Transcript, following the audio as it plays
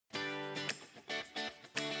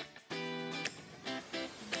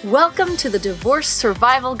Welcome to the Divorce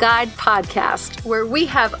Survival Guide podcast, where we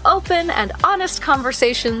have open and honest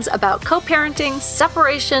conversations about co-parenting,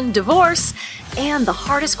 separation, divorce, and the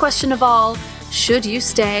hardest question of all, should you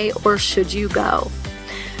stay or should you go?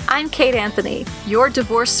 I'm Kate Anthony, your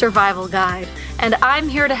divorce survival guide, and I'm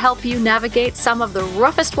here to help you navigate some of the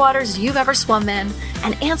roughest waters you've ever swum in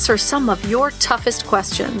and answer some of your toughest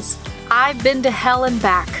questions. I've been to hell and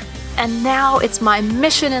back, and now it's my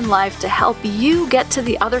mission in life to help you get to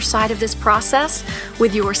the other side of this process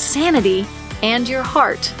with your sanity and your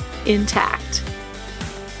heart intact.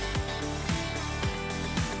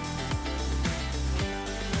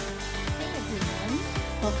 Hey everyone,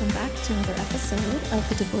 welcome back to another episode of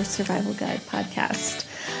the Divorce Survival Guide podcast.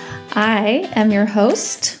 I am your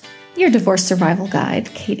host, your Divorce Survival Guide,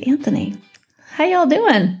 Kate Anthony. How y'all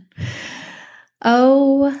doing?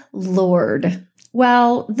 Oh, Lord.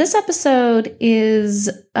 Well, this episode is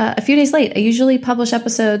a few days late. I usually publish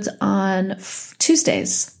episodes on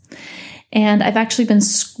Tuesdays, and I've actually been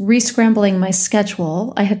re-scrambling my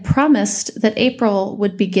schedule. I had promised that April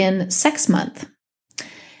would begin Sex Month,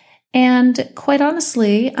 and quite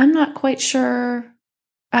honestly, I'm not quite sure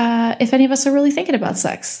if any of us are really thinking about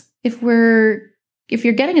sex. If you're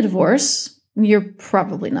getting a divorce, you're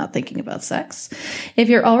probably not thinking about sex. If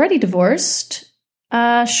you're already divorced,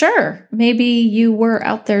 sure, maybe you were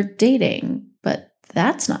out there dating, but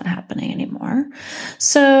that's not happening anymore.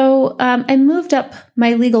 So I moved up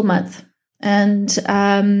my legal month, and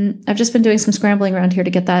I've just been doing some scrambling around here to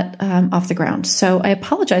get that off the ground. So I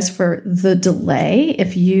apologize for the delay.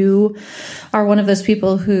 If you are one of those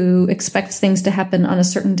people who expects things to happen on a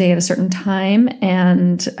certain day at a certain time,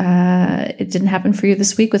 and it didn't happen for you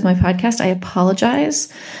this week with my podcast, I apologize.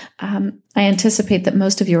 I anticipate that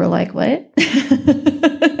most of you are like, what?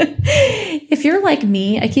 If you're like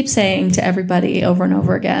me, I keep saying to everybody over and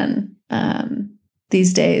over again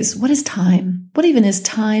these days, what is time? What even is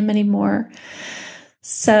time anymore?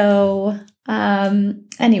 So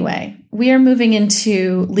anyway, we are moving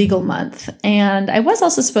into legal month, and I was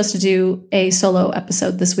also supposed to do a solo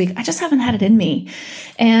episode this week. I just haven't had it in me.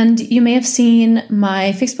 And you may have seen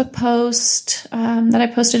my Facebook post that I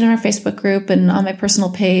posted in our Facebook group and on my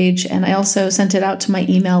personal page. And I also sent it out to my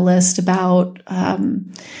email list about, I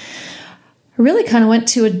really kind of went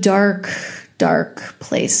to a dark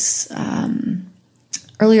place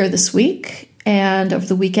earlier this week and over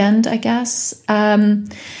the weekend, I guess.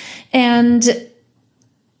 And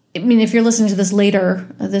I mean, if you're listening to this later,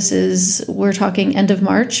 we're talking end of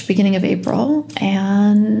March, beginning of April.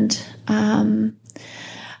 And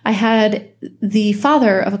I had the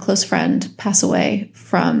father of a close friend pass away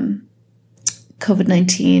from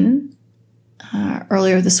COVID-19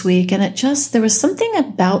 earlier this week. And there was something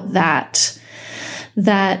about that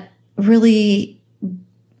really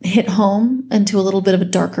hit home into a little bit of a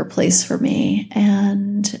darker place for me.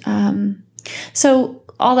 And so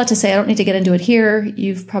all that to say, I don't need to get into it here.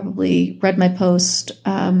 You've probably read my post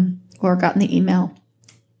or gotten the email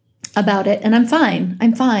about it, and I'm fine.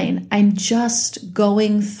 I'm just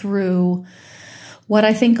going through what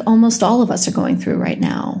I think almost all of us are going through right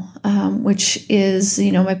now, which is,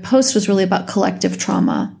 my post was really about collective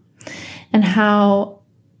trauma and how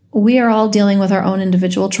we are all dealing with our own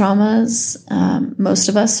individual traumas. Most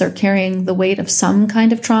of us are carrying the weight of some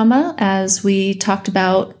kind of trauma, as we talked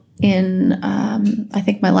about in, I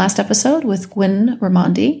think, my last episode with Gwen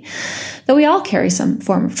Raimondi, that we all carry some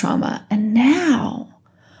form of trauma. And now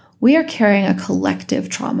we are carrying a collective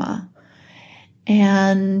trauma,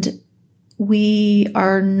 and we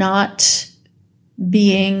are not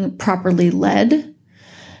being properly led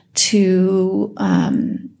to,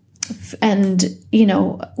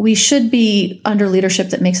 we should be under leadership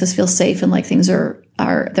that makes us feel safe and like things are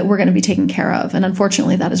that we're going to be taken care of. And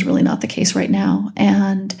unfortunately, that is really not the case right now.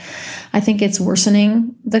 And I think it's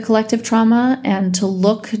worsening the collective trauma, and to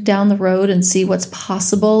look down the road and see what's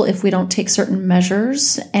possible if we don't take certain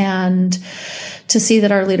measures, and to see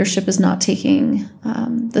that our leadership is not taking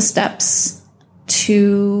the steps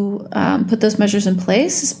to put those measures in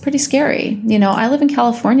place is pretty scary. I live in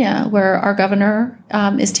California, where our governor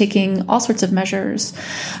is taking all sorts of measures.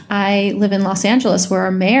 I live in Los Angeles, where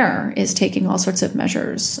our mayor is taking all sorts of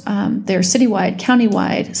measures. They're citywide,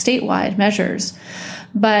 countywide, statewide measures.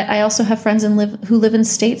 But I also have friends who live in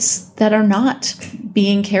states that are not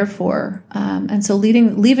being cared for. And so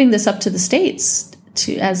leaving this up to the states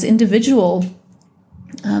as individual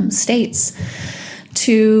states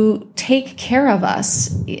to take care of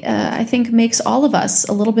us, I think makes all of us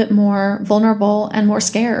a little bit more vulnerable and more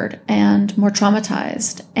scared and more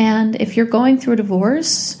traumatized. And if you're going through a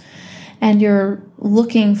divorce and you're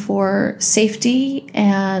looking for safety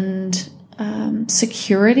and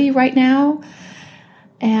security right now.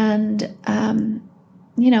 And,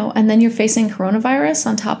 and then you're facing coronavirus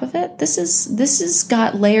on top of it. This has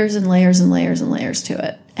got layers and layers and layers and layers to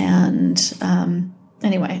it. And,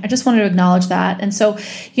 anyway, I just wanted to acknowledge that. And so,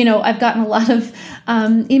 I've gotten a lot of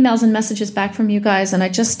emails and messages back from you guys, and I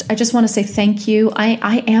just want to say thank you.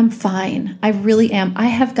 I am fine. I really am. I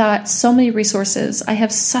have got so many resources. I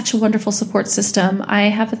have such a wonderful support system. I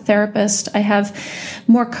have a therapist. I have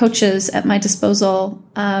more coaches at my disposal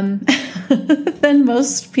than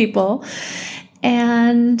most people.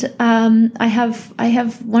 And I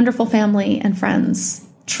have wonderful family and friends,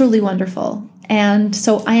 truly wonderful. And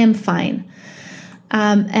so I am fine.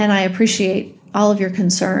 And I appreciate all of your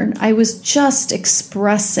concern. I was just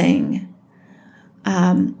expressing,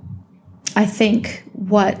 I think,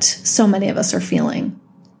 what so many of us are feeling.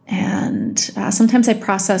 And sometimes I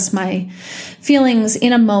process my feelings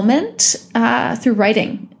in a moment through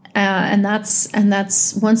writing. And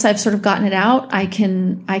that's once I've sort of gotten it out, I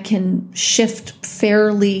can shift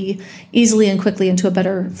fairly easily and quickly into a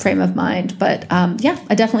better frame of mind. But I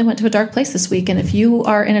definitely went to a dark place this week. And if you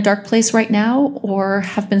are in a dark place right now or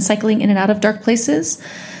have been cycling in and out of dark places,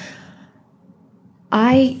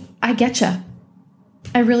 I get you.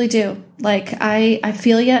 I really do. Like I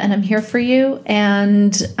feel you, and I'm here for you.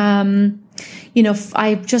 And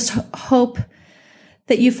I just hope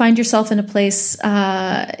that you find yourself in a place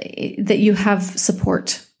that you have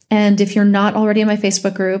support. And if you're not already in my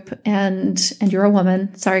Facebook group and you're a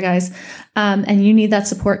woman, sorry guys, and you need that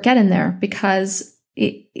support, get in there, because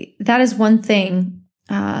that is one thing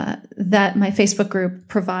that my Facebook group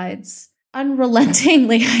provides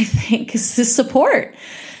unrelentingly, I think, is the support.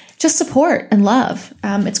 Just support and love.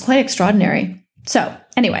 It's quite extraordinary. So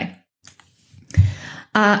anyway,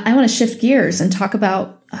 I want to shift gears and talk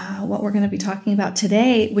about what we're going to be talking about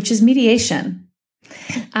today, which is mediation.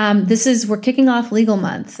 We're kicking off Legal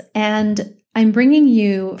Month, and I'm bringing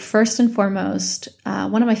you first and foremost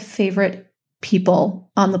one of my favorite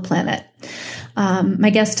people on the planet.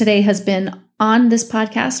 My guest today has been on this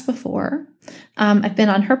podcast before. I've been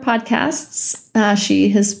on her podcasts. She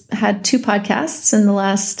has had 2 podcasts in the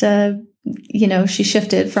last, she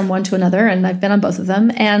shifted from one to another, and I've been on both of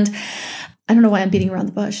them. And I don't know why I'm beating around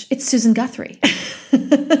the bush. It's Susan Guthrie.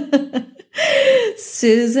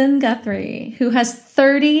 Susan Guthrie, who has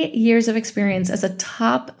 30 years of experience as a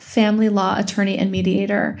top family law attorney and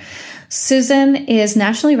mediator. Susan is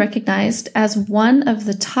nationally recognized as one of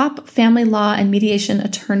the top family law and mediation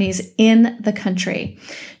attorneys in the country.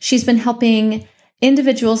 She's been helping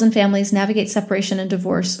individuals and families navigate separation and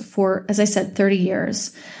divorce for, as I said, 30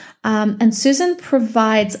 years. And Susan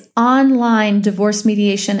provides online divorce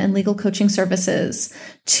mediation and legal coaching services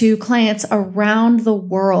to clients around the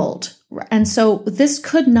world. And so this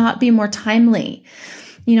could not be more timely.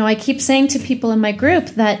 I keep saying to people in my group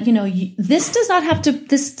that, this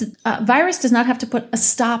virus does not have to put a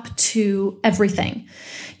stop to everything.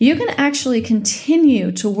 You can actually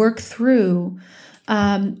continue to work through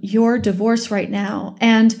your divorce right now.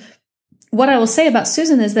 And what I will say about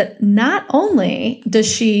Susan is that not only does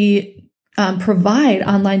she provide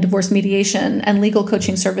online divorce mediation and legal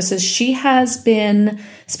coaching services, she has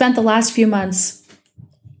spent the last few months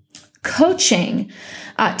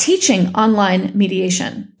teaching online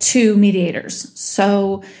mediation to mediators.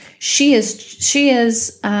 So she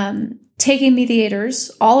is taking mediators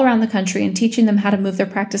all around the country and teaching them how to move their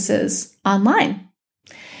practices online.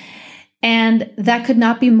 And that could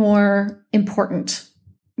not be more important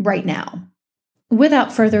right now.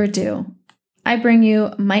 Without further ado, I bring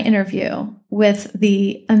you my interview with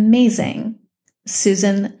the amazing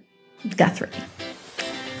Susan Guthrie.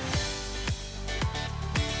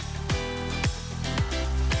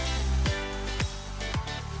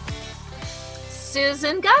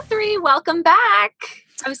 Susan Guthrie, welcome back.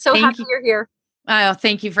 I'm so happy you're here. Oh,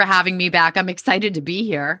 thank you for having me back. I'm excited to be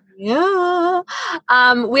here. Yeah.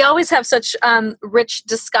 We always have such rich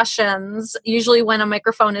discussions, usually when a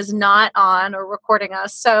microphone is not on or recording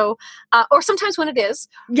us. So, or sometimes when it is.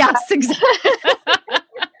 Yes, exactly.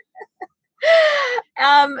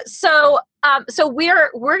 So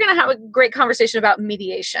we're going to have a great conversation about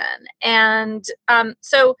mediation. And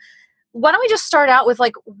so why don't we just start out with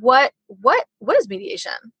what is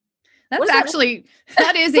mediation?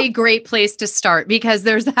 That is a great place to start, because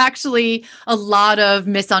there's actually a lot of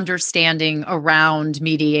misunderstanding around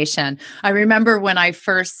mediation. I remember when I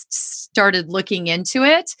first started looking into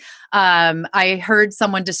it, I heard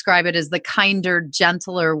someone describe it as the kinder,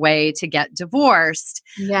 gentler way to get divorced.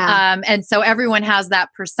 Yeah. And so everyone has that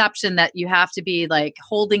perception that you have to be like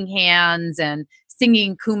holding hands and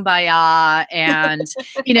singing Kumbaya and,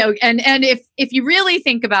 and if you really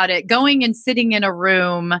think about it, going and sitting in a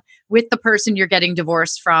room with the person you're getting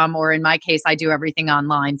divorced from, or in my case, I do everything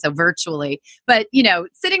online, so virtually, but,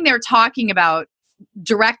 sitting there talking about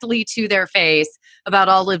directly to their face about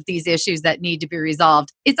all of these issues that need to be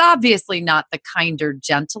resolved. It's obviously not the kinder,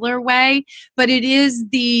 gentler way, but it is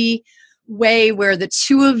the way where the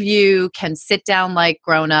two of you can sit down like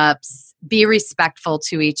grown-ups, be respectful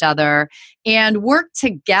to each other, and work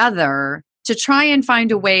together to try and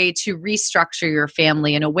find a way to restructure your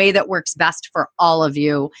family in a way that works best for all of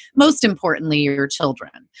you, most importantly, your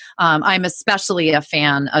children. I'm especially a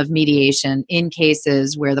fan of mediation in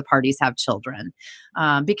cases where the parties have children,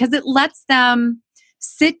 because it lets them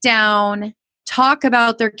sit down, talk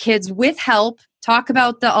about their kids with help, talk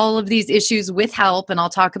about all of these issues with help, and I'll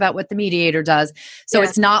talk about what the mediator does. So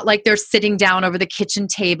It's not like they're sitting down over the kitchen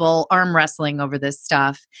table, arm wrestling over this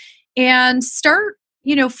stuff, and start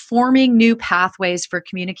forming new pathways for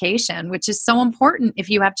communication, which is so important if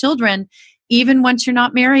you have children. Even once you're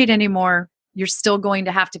not married anymore, you're still going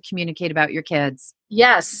to have to communicate about your kids.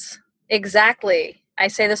 Yes, exactly. I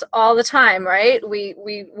say this all the time, right?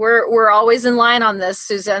 We're always in line on this,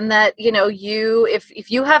 Susan, that, if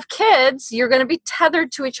you have kids, you're going to be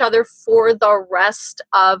tethered to each other for the rest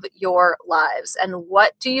of your lives. And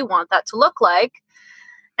what do you want that to look like?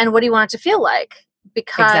 And what do you want it to feel like?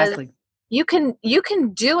 Because exactly. You can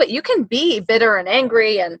do it. You can be bitter and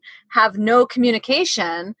angry and have no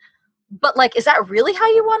communication, but is that really how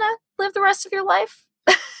you want to live the rest of your life?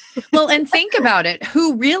 Well, and think about it.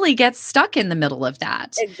 Who really gets stuck in the middle of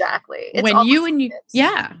that? Exactly. When you and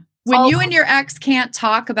your ex can't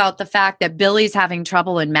talk about the fact that Billy's having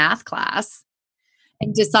trouble in math class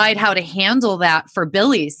and decide how to handle that for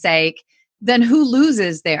Billy's sake, then who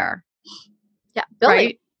loses there? Yeah, Billy.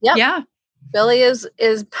 Right? Yep. Yeah. Billy is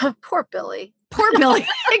poor Billy. Poor Billy.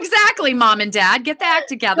 Exactly, Mom and Dad. Get the act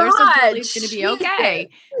together. God, so Billy's going to be okay.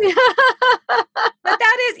 But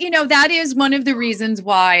that is one of the reasons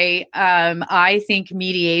why I think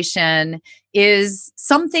mediation is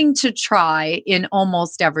something to try in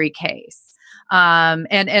almost every case.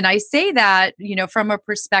 And I say that, from a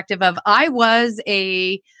perspective of I was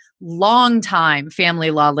a long-time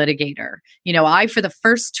family law litigator. For the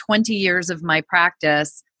first 20 years of my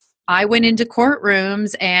practice, I went into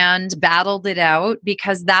courtrooms and battled it out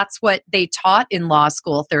because that's what they taught in law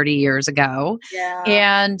school 30 years ago. Yeah.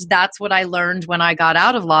 And that's what I learned when I got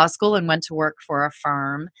out of law school and went to work for a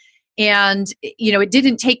firm. And, it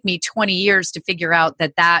didn't take me 20 years to figure out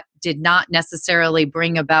that did not necessarily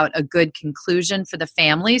bring about a good conclusion for the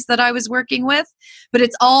families that I was working with, but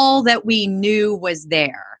it's all that we knew was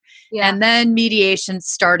there. Yeah. And then mediation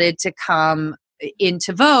started to come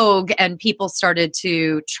into vogue and people started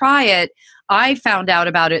to try it. I found out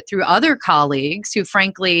about it through other colleagues who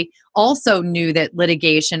frankly also knew that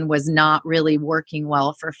litigation was not really working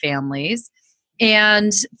well for families.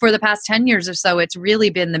 And for the past 10 years or so, it's really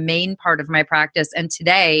been the main part of my practice. And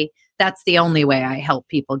today, that's the only way I help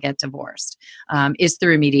people get divorced, is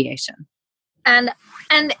through mediation. And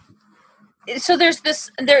so there's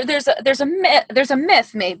a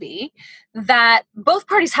myth maybe that both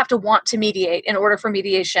parties have to want to mediate in order for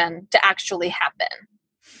mediation to actually happen.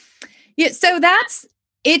 Yeah, so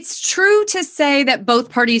it's true to say that both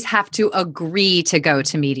parties have to agree to go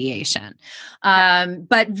to mediation.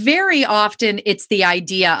 But very often it's the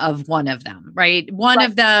idea of one of them, right? One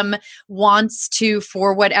of them wants to,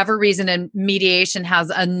 for whatever reason, and mediation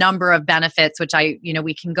has a number of benefits, which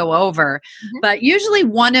we can go over, but usually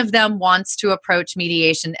one of them wants to approach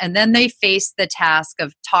mediation and then they face the task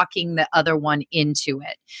of talking the other one into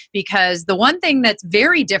it. Because the one thing that's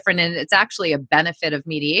very different, and it's actually a benefit of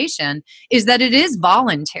mediation, is that it is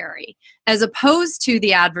voluntary, as opposed to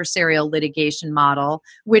the adversarial litigation model,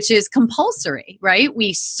 which is compulsory, right?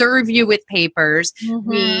 We serve you with papers.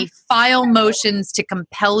 We file motions to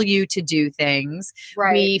compel you to do things.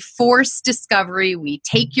 Right. We force discovery. We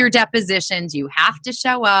take your depositions. You have to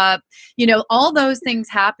show up. All those things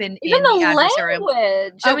happen even in the adversarial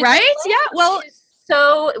language. Oh, right? Yeah. Well,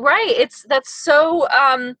 so right. It's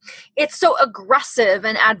so aggressive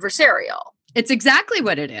and adversarial. It's exactly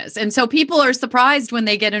what it is. And so people are surprised when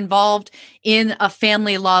they get involved in a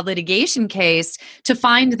family law litigation case to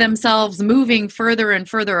find themselves moving further and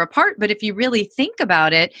further apart. But if you really think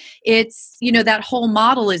about it, it's, that whole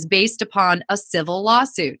model is based upon a civil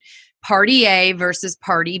lawsuit. Party A versus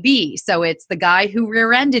Party B. So it's the guy who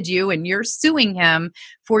rear-ended you and you're suing him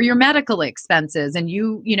for your medical expenses and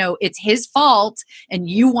it's his fault and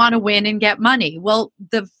you want to win and get money. Well,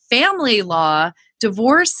 the family law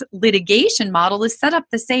divorce litigation model is set up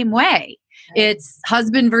the same way. It's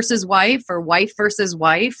husband versus wife or wife versus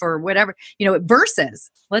wife or whatever, versus.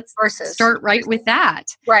 Let's start right with that.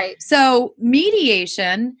 Right. So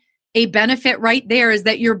mediation, a benefit right there is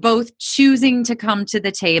that you're both choosing to come to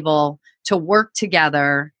the table to work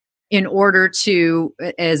together in order to,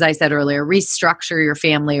 as I said earlier, restructure your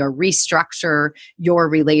family or restructure your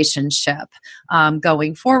relationship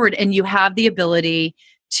going forward. And you have the ability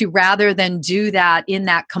to, rather than do that in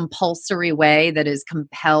that compulsory way that is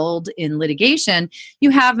compelled in litigation, you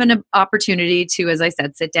have an opportunity to, as I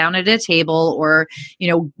said, sit down at a table or,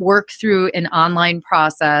 work through an online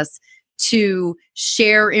process to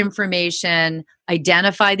share information,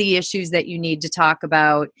 identify the issues that you need to talk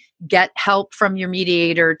about, get help from your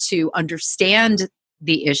mediator to understand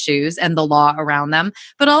the issues and the law around them,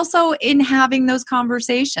 but also in having those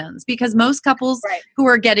conversations, because most couples who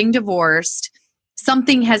are getting divorced,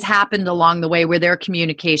 something has happened along the way where their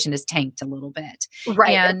communication is tanked a little bit.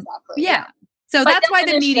 Right. And exactly. yeah. So that's why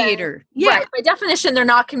the mediator. Yeah. Right. By definition, they're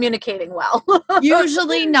not communicating well.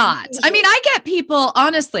 Usually not. I mean, I get people,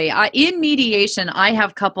 honestly, in mediation, I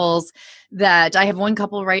have couples that I have one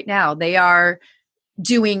couple right now. They are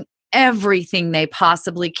doing everything they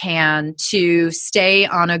possibly can to stay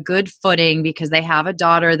on a good footing because they have a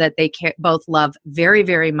daughter that they both love very,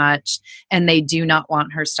 very much, and they do not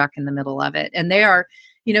want her stuck in the middle of it. And they are,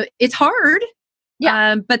 it's hard.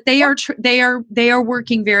 Yeah. But they are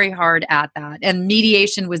working very hard at that. And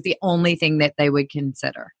mediation was the only thing that they would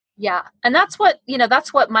consider. Yeah. And that's what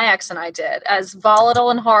my ex and I did. As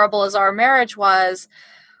volatile and horrible as our marriage was,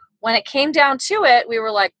 when it came down to it, we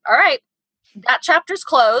were like, all right, that chapter's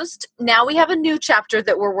closed. Now we have a new chapter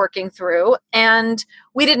that we're working through. And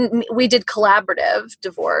we did collaborative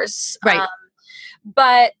divorce. Right.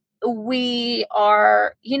 But we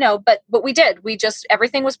are, but we did.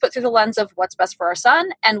 Everything was put through the lens of what's best for our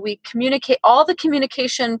son. And we communicate all the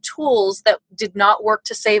communication tools that did not work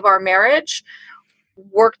to save our marriage,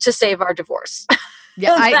 worked to save our divorce.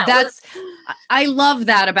 Yeah, I love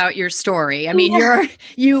that about your story. I mean,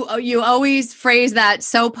 you always phrase that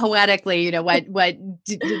so poetically, what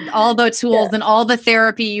all the tools and all the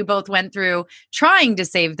therapy you both went through trying to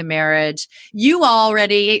save the marriage, you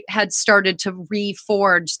already had started to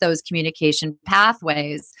reforge those communication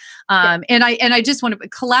pathways. And I just want to,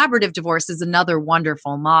 collaborative divorce is another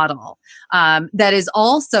wonderful model that is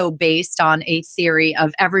also based on a theory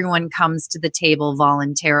of everyone comes to the table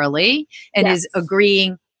voluntarily and is agreeing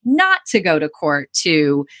not to go to court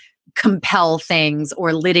to compel things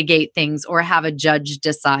or litigate things or have a judge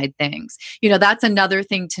decide things. That's another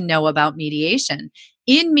thing to know about mediation.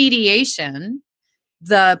 In mediation,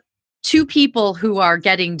 the two people who are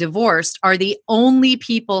getting divorced are the only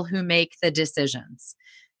people who make the decisions.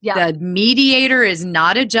 Yeah. The mediator is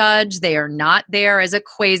not a judge. They are not there as a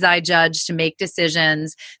quasi-judge to make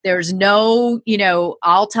decisions. There's no,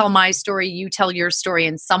 I'll tell my story, you tell your story,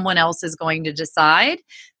 and someone else is going to decide.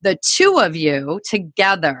 The two of you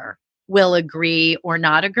together will agree or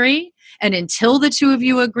not agree. And until the two of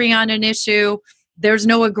you agree on an issue, there's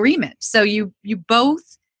no agreement. So you both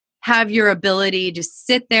have your ability to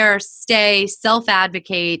sit there, stay,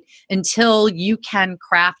 self-advocate until you can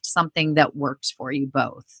craft something that works for you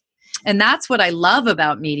both. And that's what I love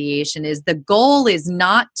about mediation is the goal is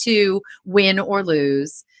not to win or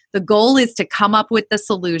lose. The goal is to come up with the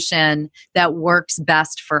solution that works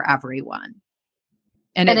best for everyone.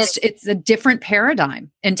 And it's a different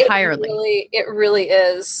paradigm entirely. It really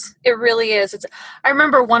is. It really is. I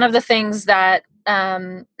remember one of the things that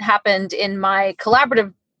happened in my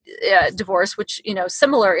collaborative divorce, which,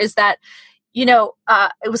 similar, is that,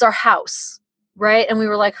 it was our house, right? And we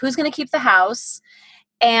were like, who's going to keep the house?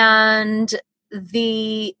 And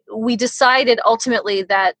we decided ultimately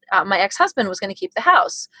that my ex-husband was going to keep the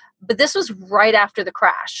house. But this was right after the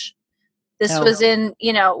crash. This was in,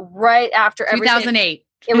 right after 2008.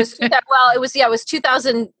 It was, it was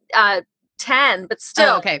 2010, but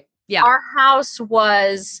still, okay. Yeah. Our house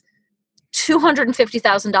was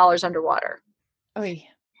 $250,000 underwater. Oh, yeah.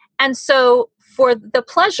 And so for the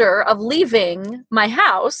pleasure of leaving my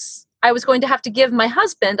house, I was going to have to give my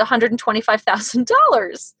husband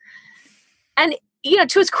 $125,000. And,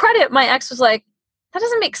 to his credit, my ex was like, that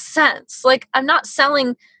doesn't make sense. Like, I'm not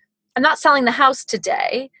selling the house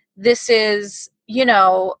today. This is,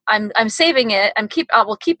 I'm saving it. I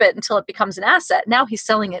will keep it until it becomes an asset. Now he's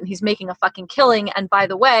selling it and he's making a fucking killing. And by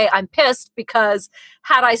the way, I'm pissed because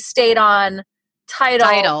had I stayed on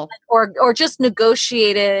title. or just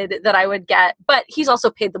negotiated that I would get, but he's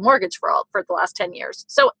also paid the mortgage for the last 10 years.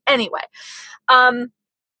 So anyway,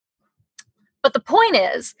 but the point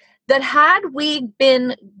is that had we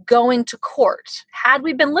been going to court, had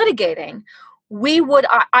we been litigating,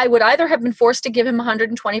 I would either have been forced to give him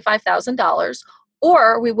 $125,000,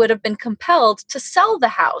 or we would have been compelled to sell the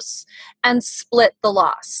house and split the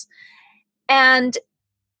loss. And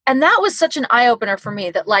that was such an eye-opener for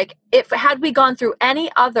me, that like, if had we gone through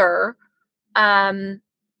any other, and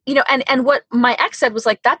what my ex said was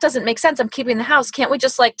like, that doesn't make sense. I'm keeping the house. Can't we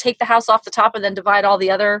just like take the house off the top and then divide all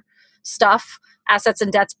the other stuff, assets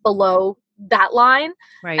and debts below that line?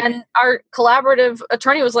 Right. And our collaborative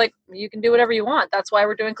attorney was like, you can do whatever you want. That's why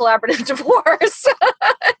we're doing collaborative divorce.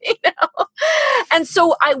 And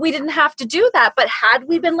so we didn't have to do that. But had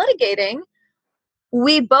we been litigating,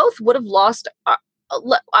 we both would have lost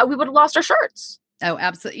our shirts. Oh,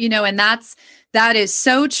 absolutely. And that is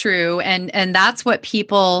so true. And that's what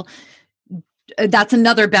that's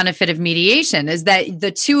another benefit of mediation, is that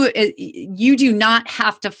you do not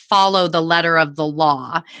have to follow the letter of the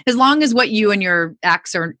law, as long as what you and your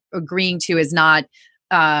ex are agreeing to is not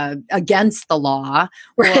against the law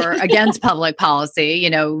or against public policy.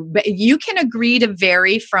 But you can agree to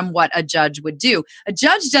vary from what a judge would do. A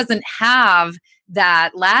judge doesn't have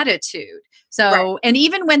that latitude. So, And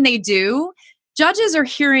even when they do, judges are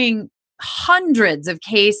hearing hundreds of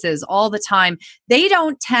cases all the time. They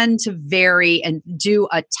don't tend to vary and do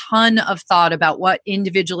a ton of thought about what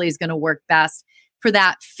individually is going to work best for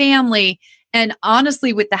that family. And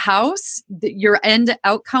honestly, with the house, your end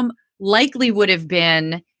outcome likely would have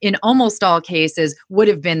been, in almost all cases, would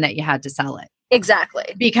have been that you had to sell it. Exactly.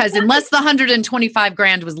 Because unless the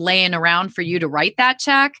 $125,000 was laying around for you to write that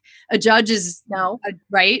check, a judge is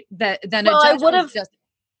right. Then a judge would have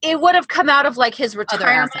it would have come out of like his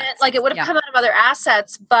retirement, like it would have come out of other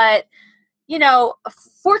assets. But,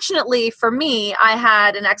 fortunately for me, I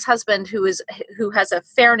had an ex-husband who has a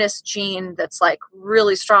fairness gene that's like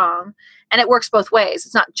really strong, and it works both ways.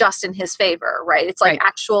 It's not just in his favor, right? It's like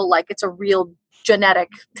actual, like it's a real genetic,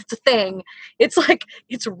 it's a thing. It's like,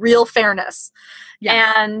 it's real fairness.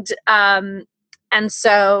 Yes. And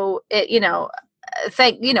so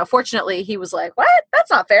it, fortunately he was like, what? That's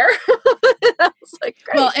not fair. I was like,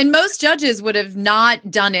 great. Well, and most judges would have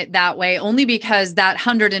not done it that way, only because that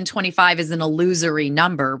 125 is an illusory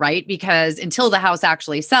number, right? Because until the house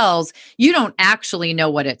actually sells, you don't actually know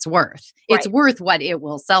what it's worth. Right. It's worth what it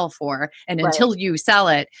will sell for. And until you sell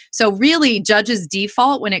it. So really, judges'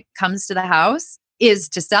 default when it comes to the house is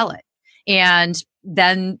to sell it. And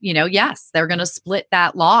then, yes, they're going to split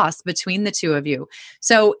that loss between the two of you.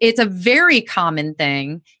 So it's a very common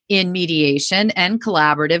thing in mediation and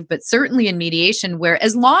collaborative, but certainly in mediation, where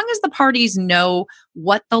as long as the parties know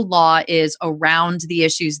what the law is around the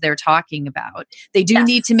issues they're talking about, they do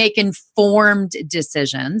need to make informed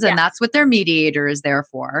decisions. And that's what their mediator is there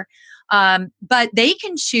for. But they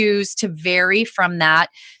can choose to vary from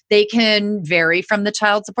that. They can vary from the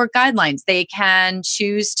child support guidelines. They can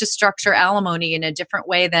choose to structure alimony in a different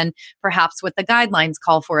way than perhaps what the guidelines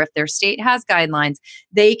call for if their state has guidelines.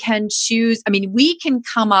 They can choose, we can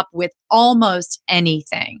come up with almost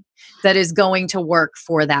anything that is going to work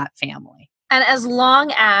for that family. And as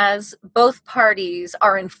long as both parties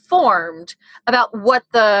are informed about what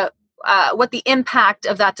the impact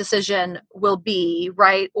of that decision will be,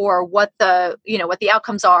 right? Or what the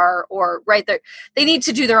outcomes are, or right there, they need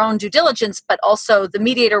to do their own due diligence, but also the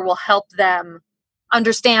mediator will help them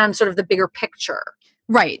understand sort of the bigger picture.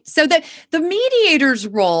 Right. So the mediator's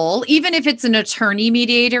role, even if it's an attorney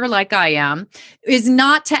mediator like I am, is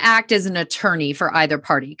not to act as an attorney for either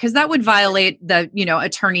party, because that would violate the,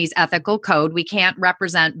 attorney's ethical code. We can't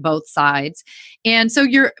represent both sides. And so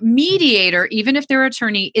your mediator, even if they're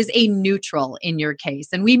attorney, is a neutral in your case.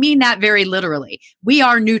 And we mean that very literally. We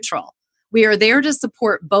are neutral. We are there to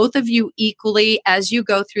support both of you equally as you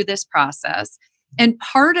go through this process. And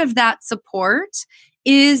part of that support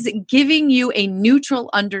is giving you a neutral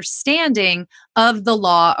understanding of the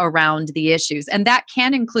law around the issues. And that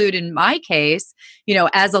can include, in my case,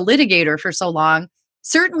 as a litigator for so long,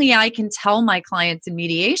 certainly I can tell my clients in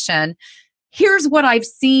mediation, here's what I've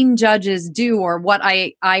seen judges do, or what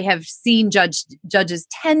I have seen judges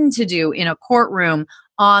tend to do in a courtroom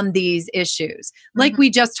on these issues. Like we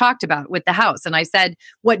just talked about with the house. And I said,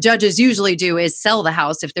 what judges usually do is sell the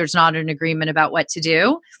house if there's not an agreement about what to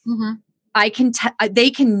do. Mm-hmm. They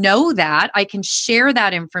can know that. I can share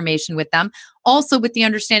that information with them. Also with the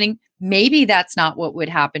understanding, maybe that's not what would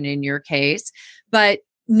happen in your case, but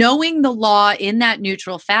knowing the law in that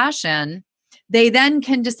neutral fashion, they then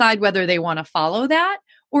can decide whether they want to follow that,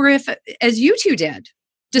 or if, as you two did,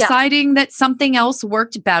 deciding that something else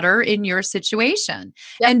worked better in your situation.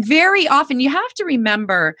 Yep. And very often you have to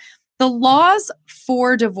remember the laws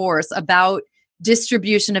for divorce about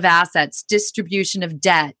distribution of assets, distribution of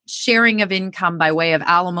debt, sharing of income by way of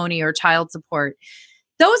alimony or child support.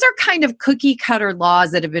 Those are kind of cookie cutter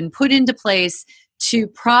laws that have been put into place to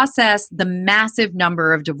process the massive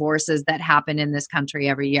number of divorces that happen in this country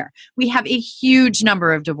every year. We have a huge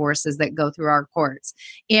number of divorces that go through our courts.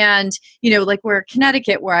 And, like where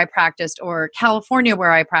Connecticut, where I practiced, or California,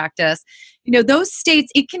 where I practice, those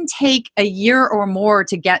states, it can take a year or more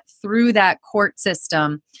to get through that court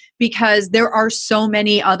system because there are so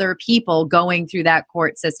many other people going through that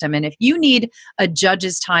court system. And if you need a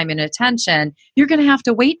judge's time and attention, you're going to have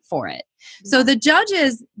to wait for it. So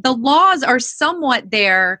the laws are somewhat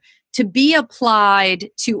there to be applied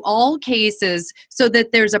to all cases so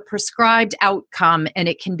that there's a prescribed outcome and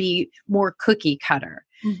it can be more cookie cutter.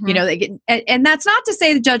 Mm-hmm. And that's not to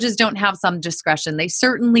say the judges don't have some discretion. They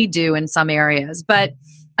certainly do in some areas. But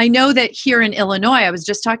I know that here in Illinois, I was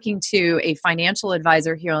just talking to a financial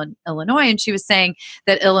advisor here in Illinois, and she was saying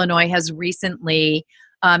that Illinois has recently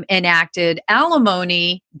enacted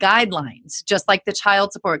alimony guidelines, just like the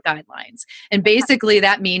child support guidelines. And basically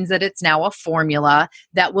that means that it's now a formula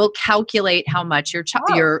that will calculate how much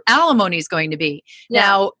your alimony is going to be. Yeah.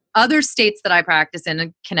 Now, other states that I practice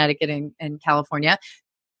in Connecticut and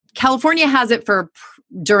California has it for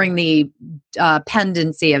during the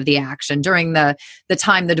pendency of the action, during the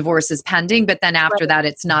time the divorce is pending, but then after that,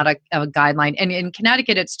 it's not a guideline. And in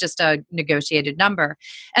Connecticut, it's just a negotiated number.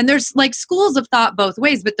 And there's like schools of thought both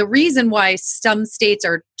ways, but the reason why some states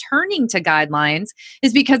are turning to guidelines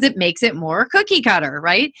is because it makes it more cookie cutter,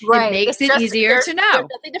 right? It makes it easier to know. There's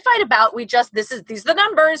nothing to fight about. These are the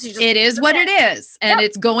numbers. It is what it is. And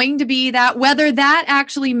it's going to be that, whether that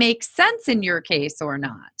actually makes sense in your case or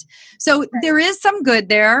not. So there is some good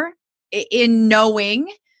there in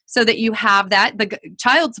knowing so that you have that. The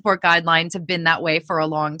child support guidelines have been that way for a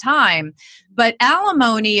long time. But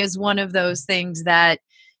alimony is one of those things that,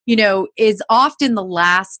 is often the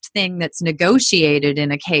last thing that's negotiated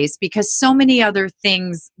in a case because so many other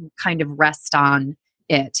things kind of rest on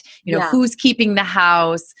it. Who's keeping the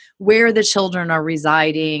house, where the children are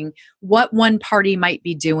residing, what one party might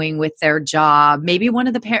be doing with their job. Maybe one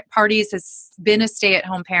of the parties has been a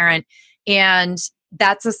stay-at-home parent and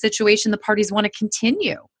that's a situation the parties want to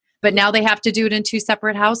continue. But now they have to do it in two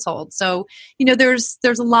separate households. So, there's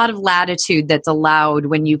a lot of latitude that's allowed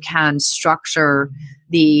when you can structure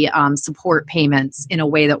the support payments in a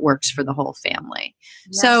way that works for the whole family.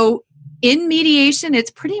 Yes. So in mediation,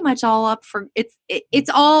 it's pretty much all up for it's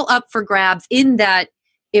all up for grabs in that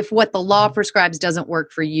if what the law prescribes doesn't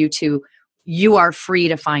work for you two, you are free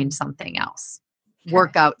to find something else,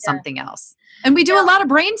 work out something else. And we do a lot of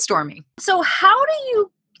brainstorming. So how do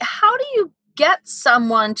you get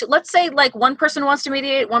someone to, let's say like one person wants to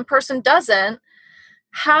mediate, one person doesn't,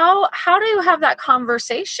 how do you have that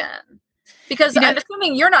conversation? Because I'm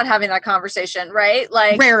assuming you're not having that conversation, right?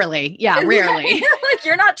 Like rarely. Yeah, rarely. Like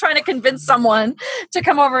you're not trying to convince someone to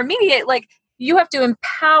come over and mediate. Like you have to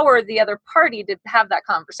empower the other party to have that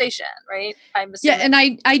conversation, right? I'm assuming. Yeah, and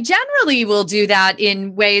I generally will do that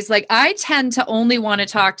in ways like I tend to only want to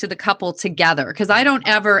talk to the couple together because I don't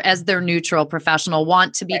ever, as their neutral professional,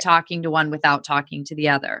 want to be talking to one without talking to the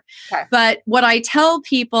other. Okay. But what I tell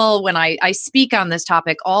people when I speak on this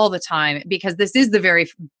topic all the time, because this is the very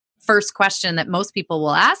first question that most people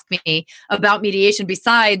will ask me about mediation,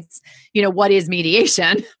 besides, what is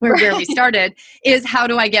mediation, where we started, is how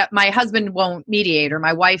do I get, my husband won't mediate or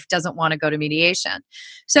my wife doesn't want to go to mediation.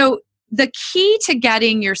 So the key to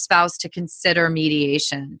getting your spouse to consider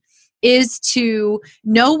mediation is to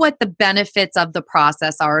know what the benefits of the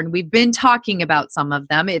process are. And we've been talking about some of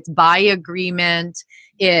them. It's by agreement.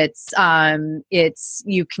 It's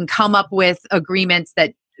you can come up with agreements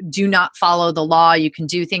that do not follow the law. You can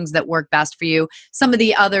do things that work best for you. Some of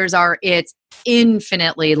the others are it's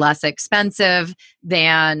infinitely less expensive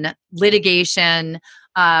than litigation.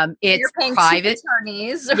 It's you're paying private two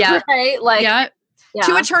attorneys, right? Like,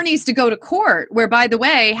 two attorneys to go to court, where, by the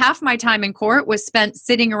way, half my time in court was spent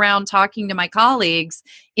sitting around talking to my colleagues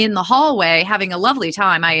in the hallway, having a lovely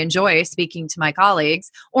time. I enjoy speaking to my colleagues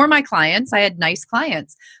or my clients. I had nice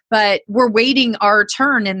clients, but we're waiting our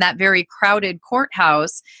turn in that very crowded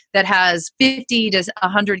courthouse that has 50 to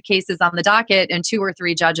 100 cases on the docket and 2 or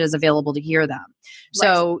 3 judges available to hear them. Right.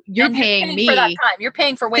 So you're paying me for that time. You're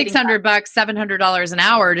paying for waiting $600, $700 an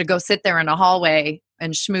hour to go sit there in a hallway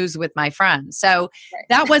and schmooze with my friends. So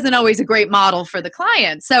that wasn't always a great model for the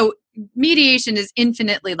client. So mediation is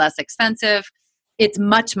infinitely less expensive. It's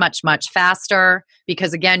much, much, much faster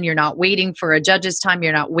because, again, you're not waiting for a judge's time.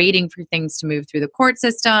 You're not waiting for things to move through the court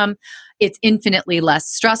system. it's infinitely less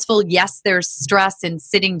stressful. Yes, there's stress in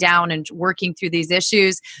sitting down and working through these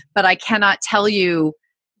issues, but I cannot tell you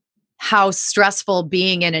how stressful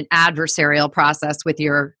being in an adversarial process with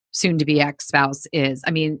your soon-to-be ex-spouse is.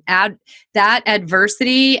 I mean, that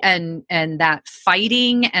adversity and that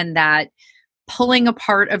fighting and that pulling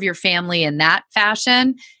apart of your family in that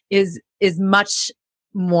fashion is much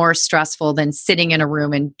more stressful than sitting in a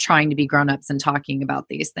room and trying to be grown-ups and talking about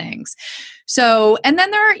these things. So, and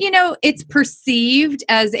then it's perceived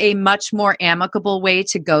as a much more amicable way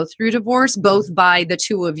to go through divorce, both by the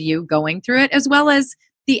two of you going through it, as well as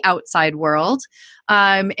the outside world.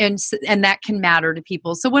 And that can matter to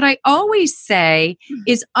people. So what I always say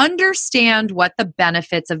is understand what the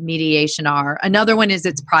benefits of mediation are. Another one is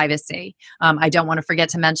its privacy. I don't want to forget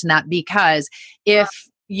to mention that, because if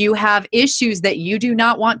you have issues that you do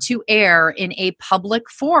not want to air in a public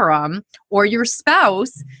forum, or your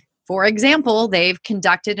spouse, for example, they've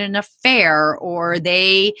conducted an affair, or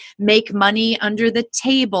they make money under the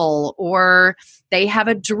table, or they have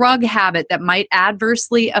a drug habit that might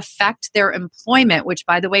adversely affect their employment, which,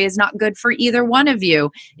 by the way, is not good for either one of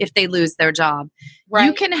you if they lose their job. Right.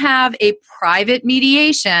 You can have a private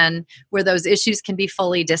mediation where those issues can be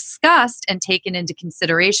fully discussed and taken into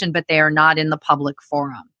consideration, but they are not in the public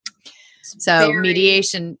forum. So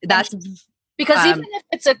mediation, that's... Because even if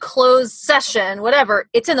it's a closed session, whatever,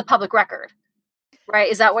 it's in the public record,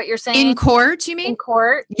 right? Is that what you're saying? In court, you mean? In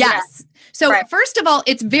court? Yes. Yeah. So right. First of all,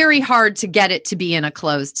 it's very hard to get it to be in a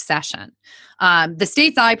closed session. The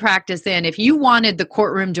states I practice in, if you wanted the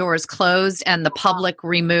courtroom doors closed and the public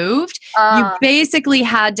removed, you basically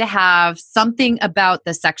had to have something about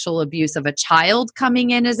the sexual abuse of a child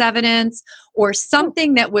coming in as evidence, or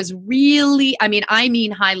something that was really, I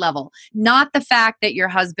mean high level, not the fact that your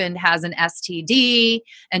husband has an STD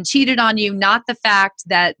and cheated on you, not the fact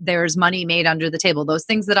that there's money made under the table. Those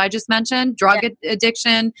things that I just mentioned, drug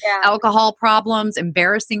addiction, alcohol problems,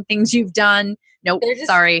 embarrassing things you've done. Nope, they're just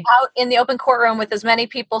sorry. Out in the open courtroom with as many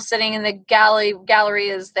people sitting in the gallery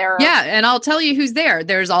as there are. Yeah, and I'll tell you who's there.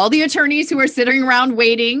 There's all the attorneys who are sitting around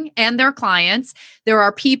waiting and their clients. There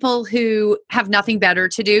are people who have nothing better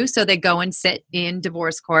to do, so they go and sit in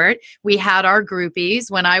divorce court. We had our groupies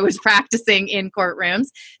when I was practicing in courtrooms,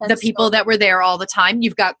 the people that were there all the time.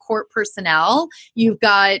 You've got court personnel. You've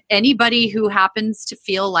got anybody who happens to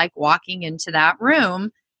feel like walking into that room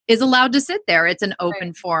is allowed to sit there. It's an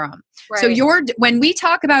open forum. Right. So when we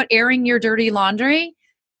talk about airing your dirty laundry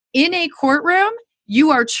in a courtroom,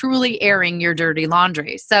 you are truly airing your dirty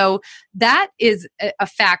laundry. So that is a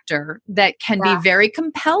factor that can be very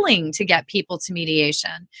compelling to get people to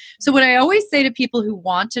mediation. So what I always say to people who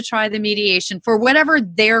want to try the mediation, for whatever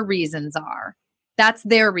their reasons are, that's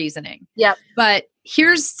their reasoning. Yep. But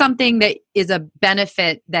here's something that is a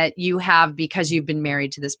benefit that you have because you've been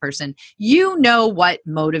married to this person. You know what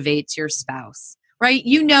motivates your spouse, right?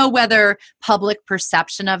 You know whether public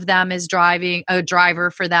perception of them is driving a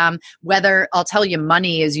driver for them, whether, I'll tell you,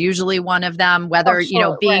 money is usually one of them, whether,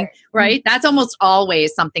 being right. That's almost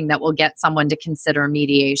always something that will get someone to consider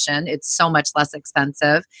mediation. It's so much less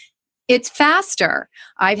expensive. It's faster.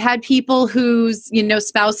 I've had people whose,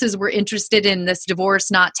 spouses were interested in this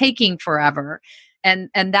divorce not taking forever. And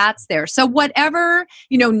that's there. So whatever,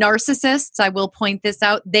 narcissists, I will point this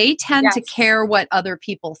out, they tend to care what other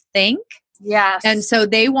people think. Yes. And so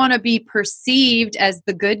they want to be perceived as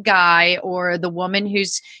the good guy or the woman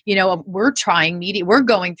who's, we're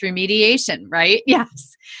going through mediation, right?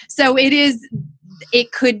 Yes. So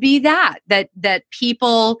it could be that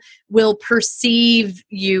people will perceive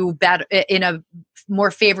you better in a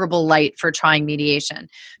more favorable light for trying mediation.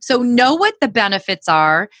 So know what the benefits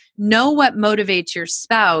are, know what motivates your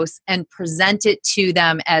spouse, and present it to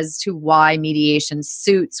them as to why mediation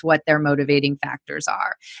suits what their motivating factors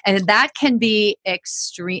are. And that can be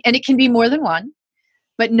extreme, and it can be more than one.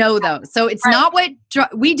 But know those. So it's not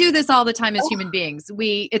we do this all the time as human beings.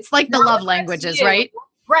 It's like the love languages, right?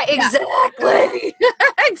 Right, exactly.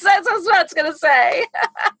 That's what I was going to say.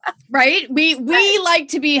 Right? We like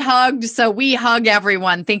to be hugged, so we hug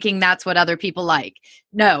everyone thinking that's what other people like.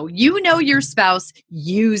 No, your spouse,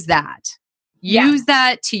 use that. Use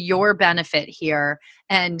that to your benefit here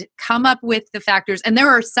and come up with the factors. And there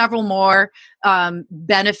are several more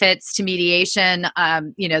benefits to mediation,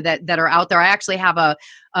 that are out there. I actually have a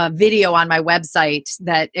video on my website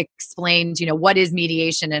that explains, what is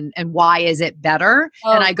mediation and why is it better?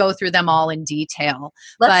 And I go through them all in detail.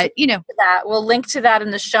 We'll link to that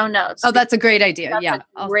in the show notes. Oh, that's a great idea. That's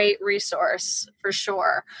a great resource for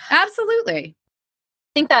sure. Absolutely.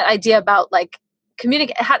 I think that idea about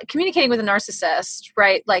communicating with a narcissist,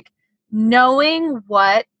 right? Like knowing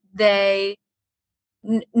what they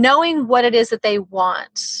knowing what it is that they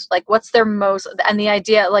want, like what's their most, and the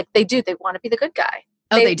idea, like they want to be the good guy.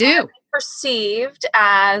 They do. Want to be perceived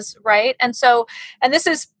as, right? And so, and this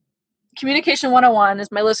is communication 101,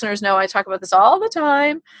 as my listeners know, I talk about this all the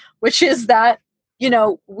time, which is that, you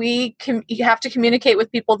have to communicate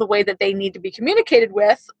with people the way that they need to be communicated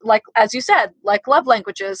with, like, as you said, like love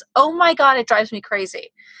languages. Oh my God, it drives me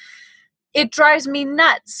crazy. It drives me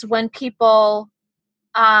nuts when people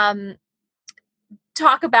talk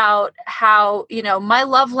about how, my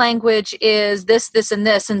love language is this, this, and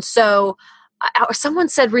this. And so, or someone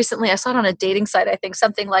said recently, I saw it on a dating site, I think,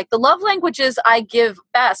 something like, the love languages I give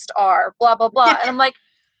best are blah, blah, blah. And I'm like,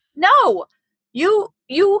 no, you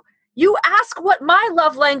ask what my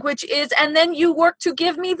love language is, and then you work to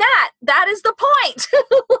give me that. That is the point.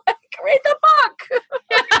 Like, read the book.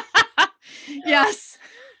 Yes.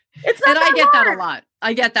 It's not and that I get hard. that a lot.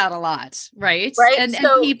 I get that a lot. Right. Right. And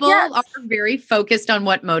So, people yes. are very focused on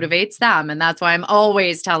what motivates them. And that's why I'm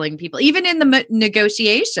always telling people, even in the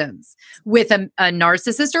negotiations with a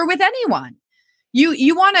narcissist or with anyone,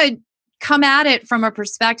 you want to come at it from a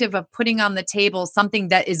perspective of putting on the table something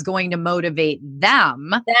that is going to motivate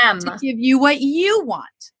them to give you what you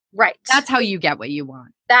want. Right. That's how you get what you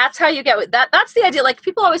want. That's how you get that. That's the idea. Like,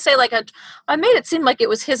 people always say, like, I made it seem like it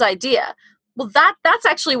was his idea. Well, that's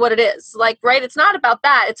actually what it is. Like, right. It's not about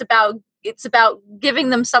that. It's about giving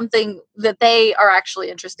them something that they are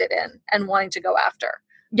actually interested in and wanting to go after,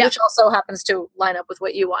 which also happens to line up with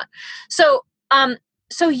what you want. So,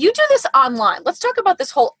 so you do this online. Let's talk about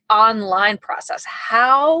this whole online process.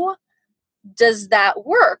 How does that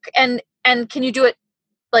work? And can you do it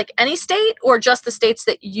like any state, or just the states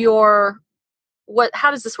that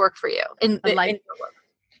how does this work for you in your work?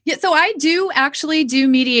 Yeah, so I do actually do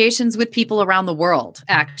mediations with people around the world,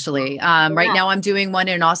 actually. Right now I'm doing one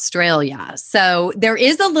in Australia. So there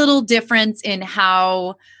is a little difference in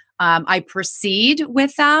how I proceed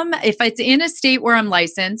with them. If it's in a state where I'm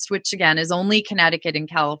licensed, which again is only Connecticut and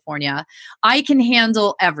California, I can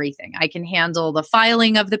handle everything. I can handle the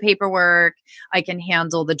filing of the paperwork. I can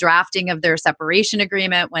handle the drafting of their separation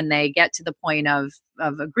agreement when they get to the point of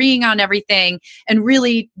agreeing on everything, and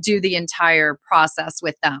really do the entire process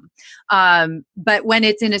with them. But when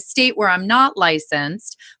it's in a state where I'm not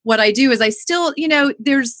licensed, what I do is I still,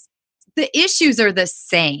 the issues are the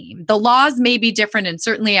same. The laws may be different, and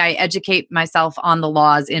certainly I educate myself on the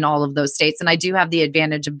laws in all of those states. And I do have the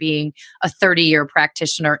advantage of being a 30-year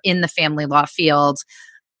practitioner in the family law field,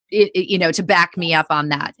 to back me up on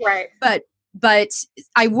that. Right. But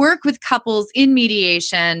I work with couples in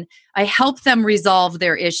mediation. I help them resolve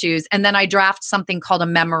their issues. And then I draft something called a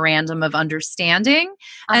memorandum of understanding.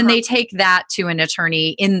 And they take that to an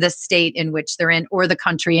attorney in the state in which they're in, or the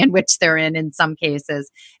country in which they're in some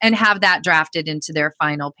cases, and have that drafted into their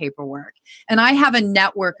final paperwork. And I have a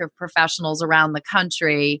network of professionals around the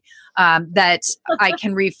country that I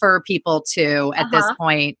can refer people to at this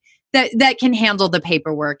point that can handle the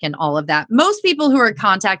paperwork and all of that. Most people who are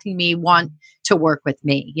contacting me want to work with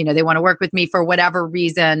me. They want to work with me for whatever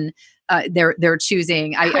reason they're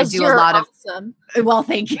choosing. I do a lot awesome. Well,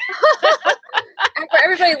 thank you. And for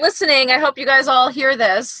everybody listening, I hope you guys all hear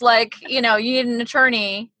this. Like, you need an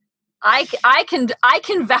attorney. I can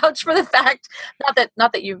vouch for the fact,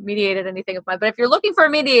 not that you mediated anything of mine, but if you're looking for a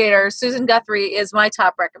mediator, Susan Guthrie is my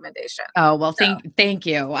top recommendation. Oh, well, thank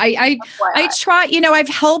you. I try, I've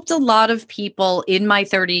helped a lot of people in my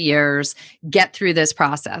 30 years get through this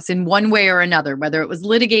process in one way or another, whether it was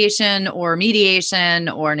litigation or mediation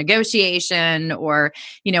or negotiation or,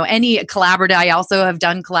 any collaborative. I also have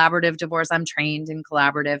done collaborative divorce. I'm trained in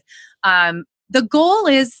collaborative.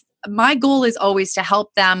 My goal is always to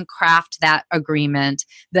help them craft that agreement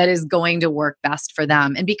that is going to work best for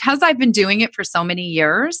them. And because I've been doing it for so many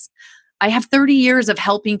years, I have 30 years of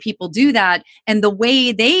helping people do that and the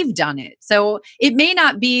way they've done it. So it may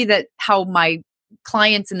not be that how my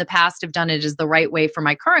clients in the past have done it is the right way for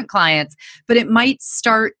my current clients, but it might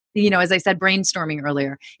start, as I said, brainstorming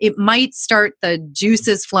earlier, it might start the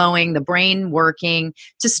juices flowing, the brain working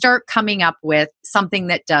to start coming up with something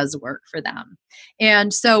that does work for them.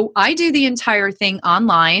 And so I do the entire thing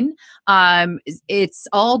online. It's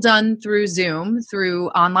all done through Zoom, through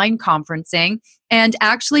online conferencing. And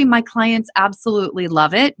actually, my clients absolutely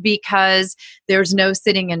love it because there's no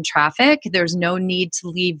sitting in traffic. There's no need to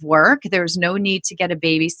leave work. There's no need to get a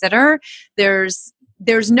babysitter.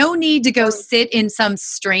 There's no need to go sit in some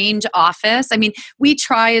strange office. I mean, we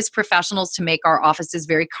try as professionals to make our offices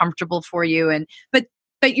very comfortable for you,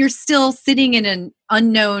 but you're still sitting in an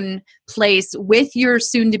unknown place with your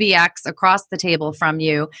soon-to-be ex across the table from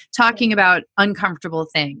you, talking about uncomfortable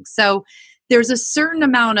things. So there's a certain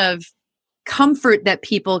amount of comfort that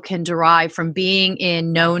people can derive from being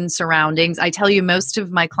in known surroundings. I tell you, most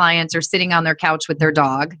of my clients are sitting on their couch with their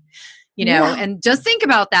dog, and just think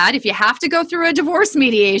about that. If you have to go through a divorce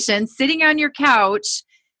mediation, sitting on your couch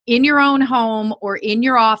in your own home or in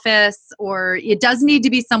your office, or it does need to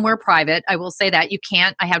be somewhere private. I will say that you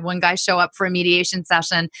can't. I had one guy show up for a mediation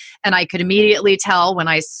session and I could immediately tell when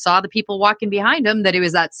I saw the people walking behind him that he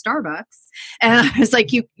was at Starbucks. And I was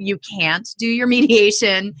like, you can't do your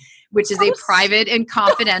mediation, which is a private and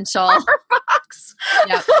confidential Starbucks.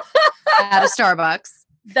 Yep, at a Starbucks.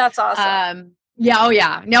 That's awesome. Yeah. Oh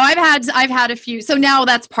yeah. No, I've had a few. So now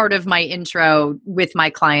that's part of my intro with my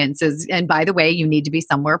clients and by the way, you need to be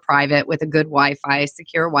somewhere private with a good Wi-Fi,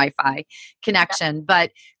 secure Wi-Fi connection. Yeah.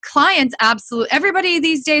 But clients, absolutely. Everybody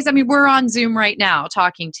these days, I mean, we're on Zoom right now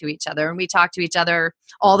talking to each other and we talk to each other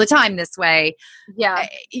all the time this way. Yeah.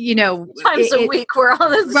 Times a week we're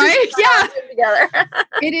on this. Right. Yeah. Together.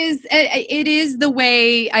 It is the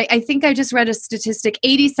way, I think I just read a statistic,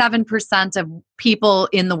 87% of people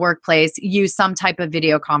in the workplace use some type of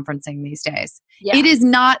video conferencing these days. Yeah. It is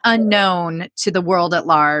not unknown to the world at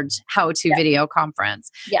large how to video conference.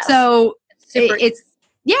 Yes. So it's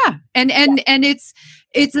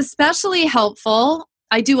it's especially helpful.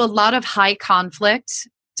 I do a lot of high conflict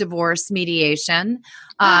divorce mediation.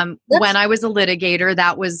 When I was a litigator,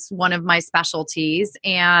 that was one of my specialties.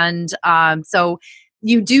 And so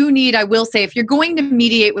you do need, I will say, if you're going to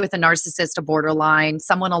mediate with a narcissist, a borderline,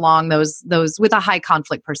 someone along those with a high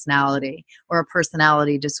conflict personality or a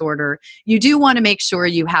personality disorder, you do want to make sure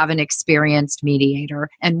you have an experienced mediator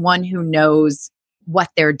and one who knows what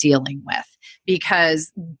they're dealing with,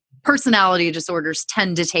 because personality disorders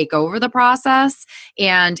tend to take over the process,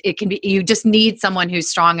 and it can be, you just need someone who's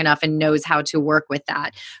strong enough and knows how to work with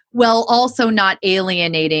that, while also not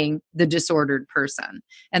alienating the disordered person.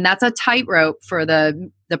 And that's a tightrope for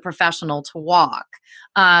the professional to walk.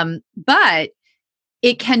 But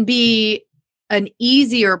it can be an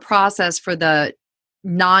easier process for the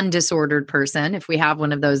non-disordered person, if we have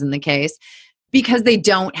one of those in the case, because they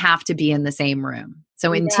don't have to be in the same room.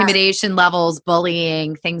 So intimidation levels,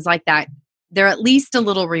 bullying, things like that, they're at least a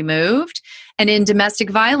little removed. And in domestic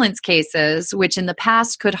violence cases, which in the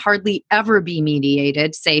past could hardly ever be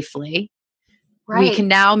mediated safely, we can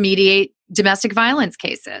now mediate domestic violence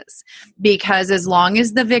cases, because as long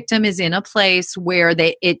as the victim is in a place where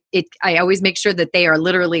I always make sure that they are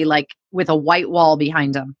literally like with a white wall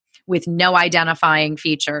behind them with no identifying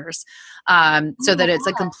features, so that it's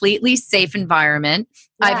a completely safe environment.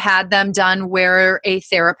 Yeah. I've had them done where a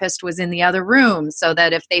therapist was in the other room so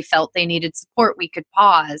that if they felt they needed support, we could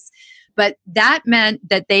pause. But that meant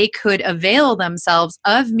that they could avail themselves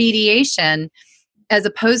of mediation, as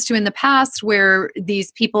opposed to in the past where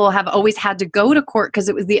these people have always had to go to court because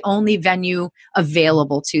it was the only venue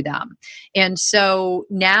available to them. And so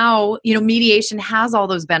now, mediation has all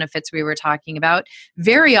those benefits we were talking about.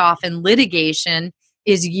 Very often litigation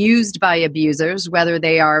is used by abusers, whether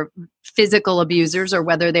they are physical abusers or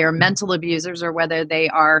whether they are mental abusers or whether they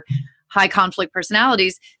are high conflict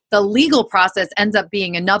personalities. The legal process ends up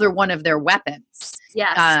being another one of their weapons.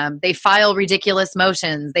 Yes. They file ridiculous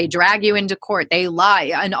motions. They drag you into court. They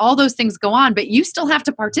lie. And all those things go on, but you still have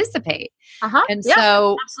to participate. Uh-huh. And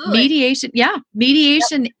so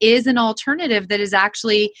mediation is an alternative that is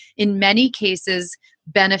actually, in many cases,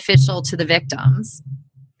 beneficial to the victims.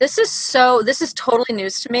 This is totally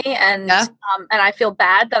news to me. And I feel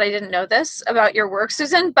bad that I didn't know this about your work,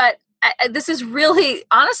 Susan, but this is really,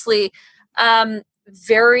 honestly,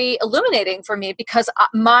 very illuminating for me, because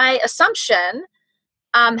my assumption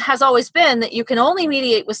has always been that you can only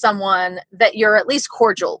mediate with someone that you're at least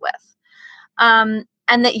cordial with, and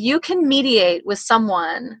that you can mediate with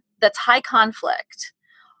someone that's high conflict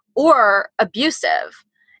or abusive,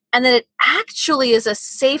 and that it actually is a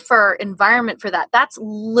safer environment for that. That's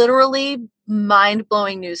literally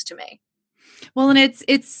mind-blowing news to me. Well, and it's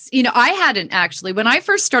I hadn't actually, when I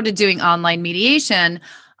first started doing online mediation,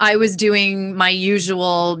 I was doing my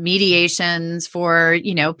usual mediations for,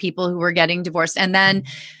 people who were getting divorced. And then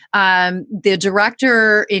the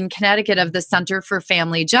director in Connecticut of the Center for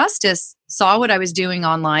Family Justice saw what I was doing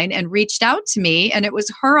online and reached out to me. And it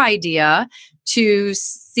was her idea to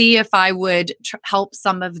see if I would help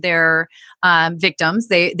some of their victims.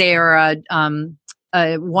 They are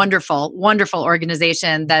a wonderful, wonderful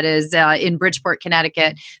organization that is in Bridgeport,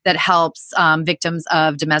 Connecticut, that helps victims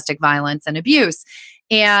of domestic violence and abuse.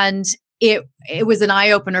 And it was an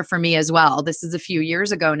eye-opener for me as well. This is a few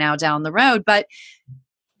years ago now down the road, but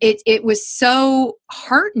it was so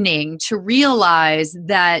heartening to realize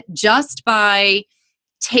that just by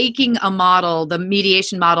taking a model, the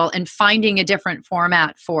mediation model, and finding a different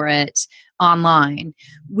format for it online,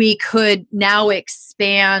 we could now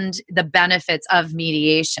expand the benefits of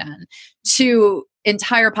mediation to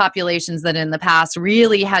entire populations that in the past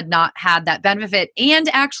really had not had that benefit and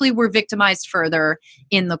actually were victimized further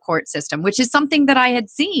in the court system, which is something that I had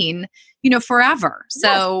seen, forever.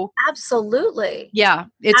 So yes, absolutely. Yeah,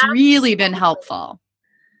 it's really been helpful.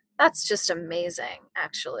 That's just amazing,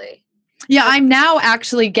 actually. Yeah, I'm now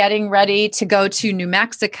actually getting ready to go to New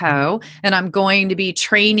Mexico, and I'm going to be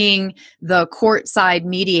training the courtside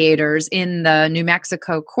mediators in the New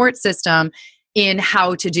Mexico court system in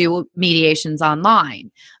how to do mediations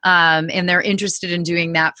online. And they're interested in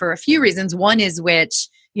doing that for a few reasons. One is which,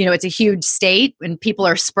 it's a huge state and people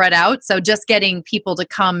are spread out. So just getting people to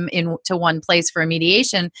come into one place for a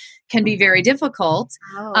mediation can be very difficult.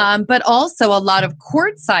 Oh. But also a lot of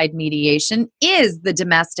courtside mediation is the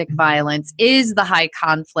domestic violence, is the high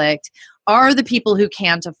conflict, are the people who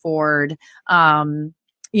can't afford to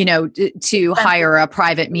hire a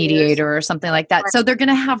private mediator or something like that. So they're going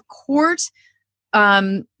to have court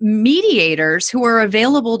mediators who are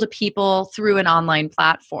available to people through an online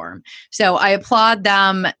platform. So I applaud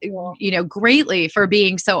them, greatly for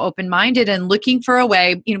being so open-minded and looking for a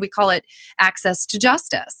way, we call it access to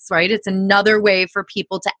justice, right? It's another way for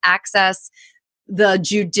people to access the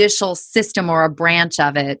judicial system or a branch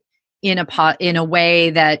of it in a way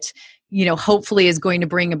that hopefully is going to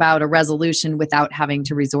bring about a resolution without having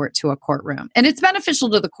to resort to a courtroom. And it's beneficial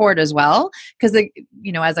to the court as well, because,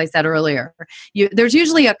 as I said earlier, there's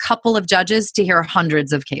usually a couple of judges to hear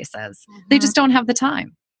hundreds of cases. Mm-hmm. They just don't have the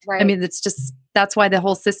time. Right. I mean, that's why the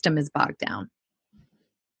whole system is bogged down.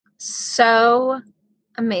 So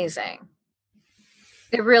amazing.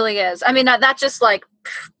 It really is. I mean, that just like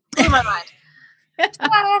blew my mind.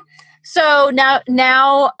 So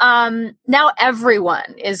now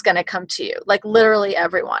everyone is going to come to you, like literally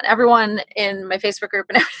everyone in my Facebook group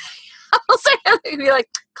and everything. I'll say, be like,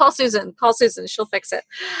 call Susan, she'll fix it.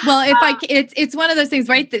 Well, it's one of those things,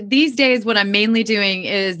 right? That these days, what I'm mainly doing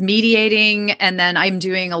is mediating, and then I'm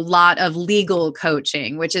doing a lot of legal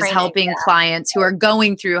coaching, which is helping clients who are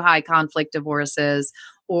going through high conflict divorces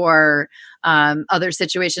or other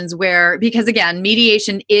situations because again,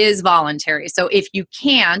 mediation is voluntary. So if you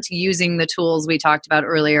can't, using the tools we talked about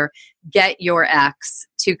earlier, get your ex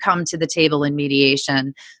to come to the table in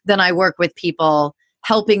mediation, then I work with people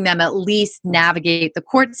helping them at least navigate the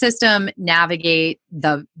court system, navigate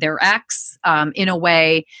their ex in a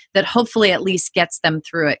way that hopefully at least gets them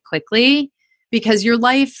through it quickly. Because your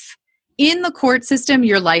life in the court system,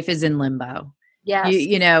 your life is in limbo. Yes.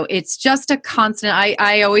 It's just a constant.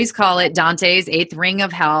 I always call it Dante's eighth ring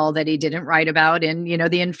of hell that he didn't write about in,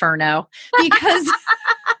 the Inferno, because,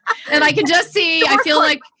 and I can just see, I feel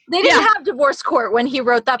like they didn't have divorce court when he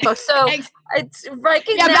wrote that book. So it's right.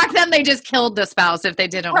 Yeah. Back then they just killed the spouse if they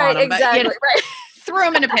didn't want him. Exactly. But, right. Threw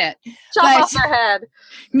him in a pit. Chop off their head.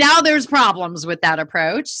 Now there's problems with that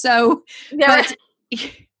approach. So, but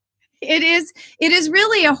it is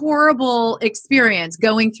really a horrible experience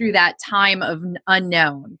going through that time of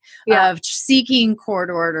unknown, of seeking court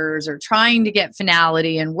orders or trying to get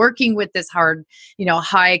finality and working with this hard,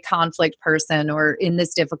 high conflict person or in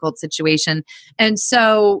this difficult situation. And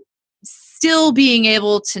so still being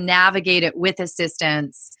able to navigate it with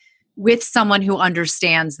assistance, with someone who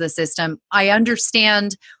understands the system. I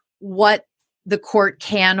understand what the court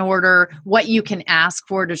can order, what you can ask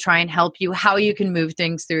for to try and help you, how you can move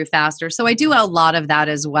things through faster. So I do a lot of that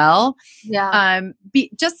as well. Yeah.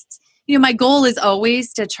 My goal is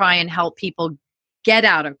always to try and help people get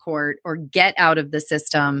out of court or get out of the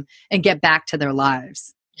system and get back to their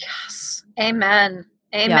lives. Yes. Amen.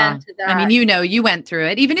 Amen to that. I mean, you went through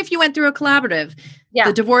it. Even if you went through a collaborative,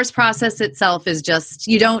 the divorce process itself is just,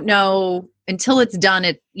 you don't know until it's done,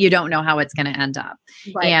 you don't know how it's going to end up.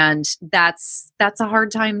 Right. And that's a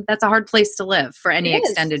hard time. That's a hard place to live for any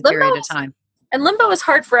extended period of time. And limbo is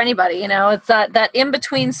hard for anybody. It's that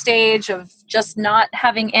in-between stage of just not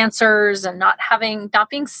having answers and not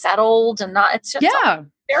being settled and it's just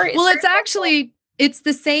very, well, it's actually, it's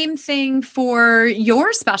the same thing for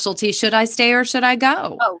your specialty. Should I stay or should I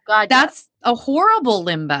go? Oh God. That's a horrible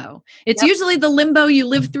limbo. It's usually the limbo you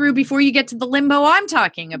live through before you get to the limbo I'm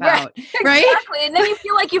talking about. Right? Exactly. And then you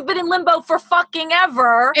feel like you've been in limbo for fucking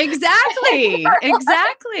ever. Exactly.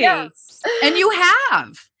 Exactly. Yes. And you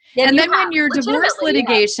have. And then when your divorce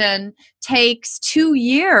litigation takes 2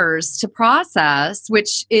 years to process,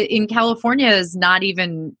 which in California is not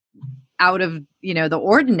even out of the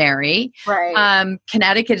ordinary. Right.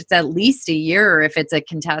 Connecticut, it's at least a year if it's a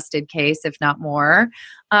contested case, if not more.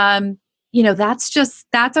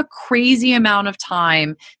 that's a crazy amount of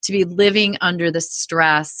time to be living under the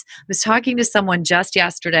stress. I was talking to someone just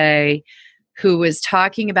yesterday who was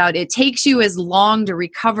talking about it takes you as long to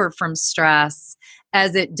recover from stress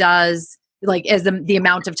as it does, like as the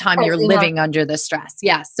amount of time you're living under the stress.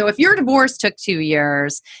 Yes. So if your divorce took 2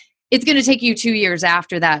 years, it's going to take you 2 years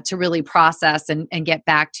after that to really process and get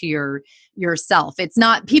back to yourself. It's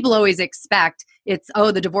not, people always expect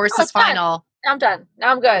the divorce is final. I'm done.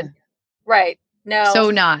 Now I'm good. Right. No.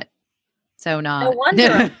 So not. No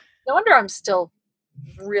wonder. No wonder I'm still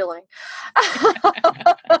reeling.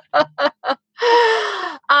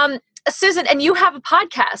 Susan, and you have a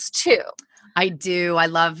podcast too. I do. I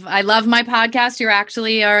love my podcast. You're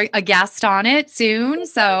actually a guest on it soon.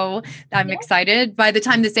 So I'm excited. By the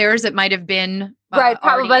time this airs, it might have been right.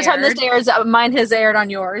 Probably by the time this airs, mine has aired on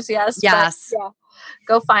yours. Yes. Yes. But, yeah.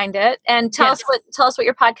 Go find it and tell us what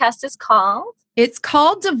your podcast is called. It's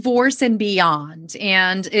called Divorce and Beyond.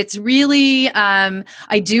 And it's really, I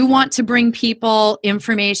do want to bring people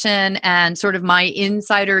information and sort of my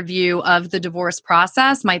insider view of the divorce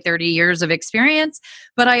process, my 30 years of experience.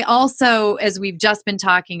 But I also, as we've just been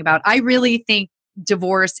talking about, I really think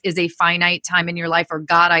divorce is a finite time in your life, or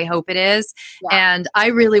God, I hope it is. Yeah. And I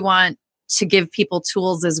really want to give people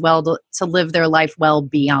tools as well to live their life well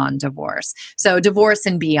beyond divorce. So Divorce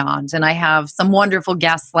and Beyond. And I have some wonderful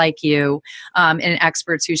guests like you and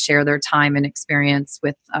experts who share their time and experience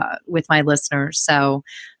with my listeners. So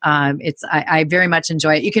I very much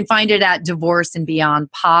enjoy it. You can find it at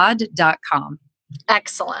divorceandbeyondpod.com.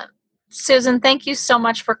 Excellent. Susan, thank you so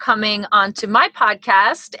much for coming onto my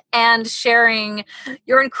podcast and sharing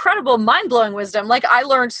your incredible mind-blowing wisdom. Like, I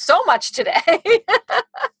learned so much today.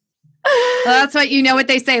 Well, that's what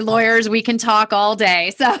they say, lawyers, we can talk all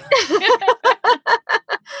day. So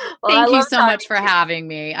thank you so much for having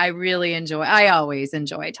me. I always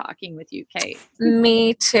enjoy talking with you, Kate.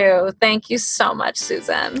 Me too. Thank you so much,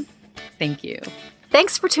 Susan. Thank you.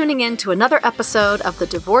 Thanks for tuning in to another episode of the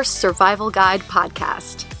Divorce Survival Guide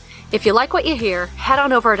podcast. If you like what you hear, head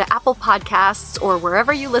on over to Apple Podcasts or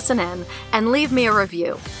wherever you listen in and leave me a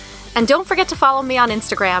review. And don't forget to follow me on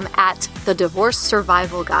Instagram at The Divorce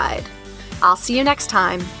Survival Guide. I'll see you next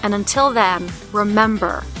time, and until then,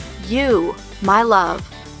 remember, you, my love,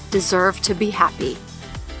 deserve to be happy.